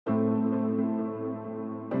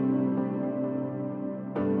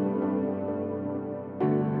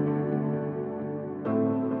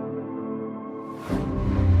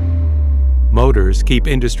motors keep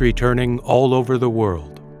industry turning all over the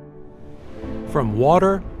world. From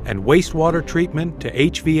water and wastewater treatment to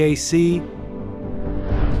HVAC,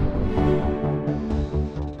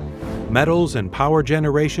 metals and power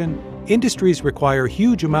generation, industries require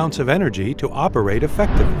huge amounts of energy to operate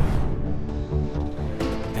effectively.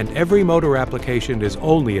 And every motor application is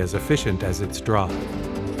only as efficient as its drive.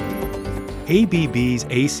 ABB's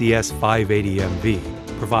ACS580MV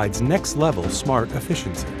provides next-level smart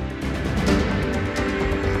efficiency.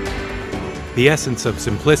 The essence of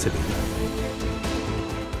simplicity.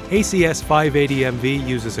 ACS580MV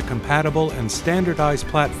uses a compatible and standardized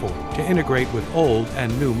platform to integrate with old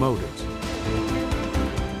and new motors.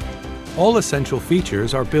 All essential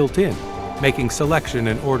features are built in, making selection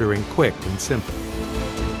and ordering quick and simple.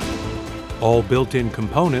 All built-in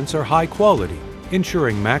components are high quality,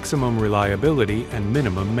 ensuring maximum reliability and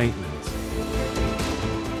minimum maintenance.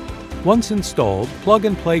 Once installed,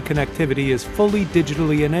 plug-and-play connectivity is fully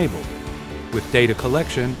digitally enabled, with data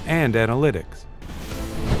collection and analytics.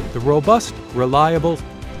 The robust, reliable,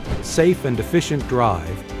 safe and efficient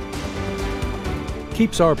drive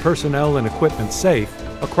keeps our personnel and equipment safe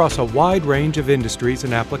across a wide range of industries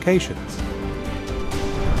and applications.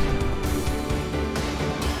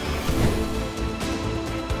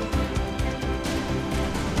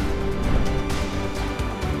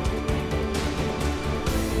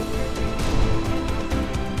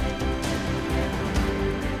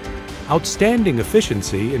 Outstanding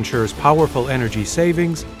efficiency ensures powerful energy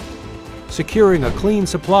savings, securing a clean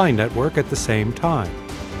supply network at the same time.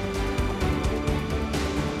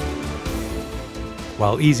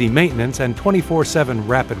 While easy maintenance and 24/7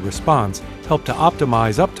 rapid response help to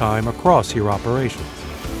optimize uptime across your operations.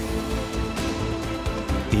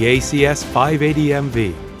 The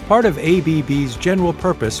ACS580MV, part of ABB's general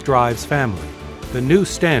purpose drives family, the new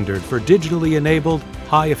standard for digitally enabled,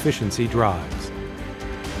 high-efficiency drives.